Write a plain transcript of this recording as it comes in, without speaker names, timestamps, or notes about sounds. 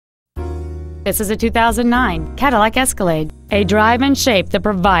This is a 2009 Cadillac Escalade, a drive and shape that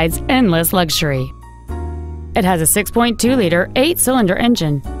provides endless luxury. It has a 6.2-liter 8-cylinder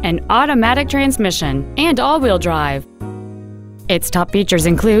engine, an automatic transmission, and all-wheel drive. Its top features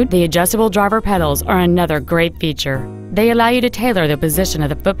include the adjustable driver pedals are another great feature. They allow you to tailor the position of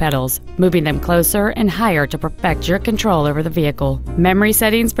the foot pedals, moving them closer and higher to perfect your control over the vehicle. Memory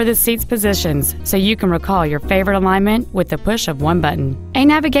settings for the seat's positions, so you can recall your favorite alignment with the push of one button. A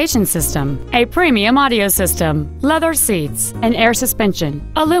navigation system, a premium audio system, leather seats, an air suspension,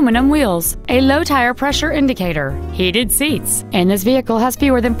 aluminum wheels, a low tire pressure indicator, heated seats, and this vehicle has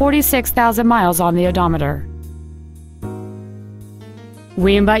fewer than 46,000 miles on the odometer.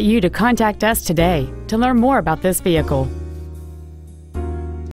 We invite you to contact us today to learn more about this vehicle.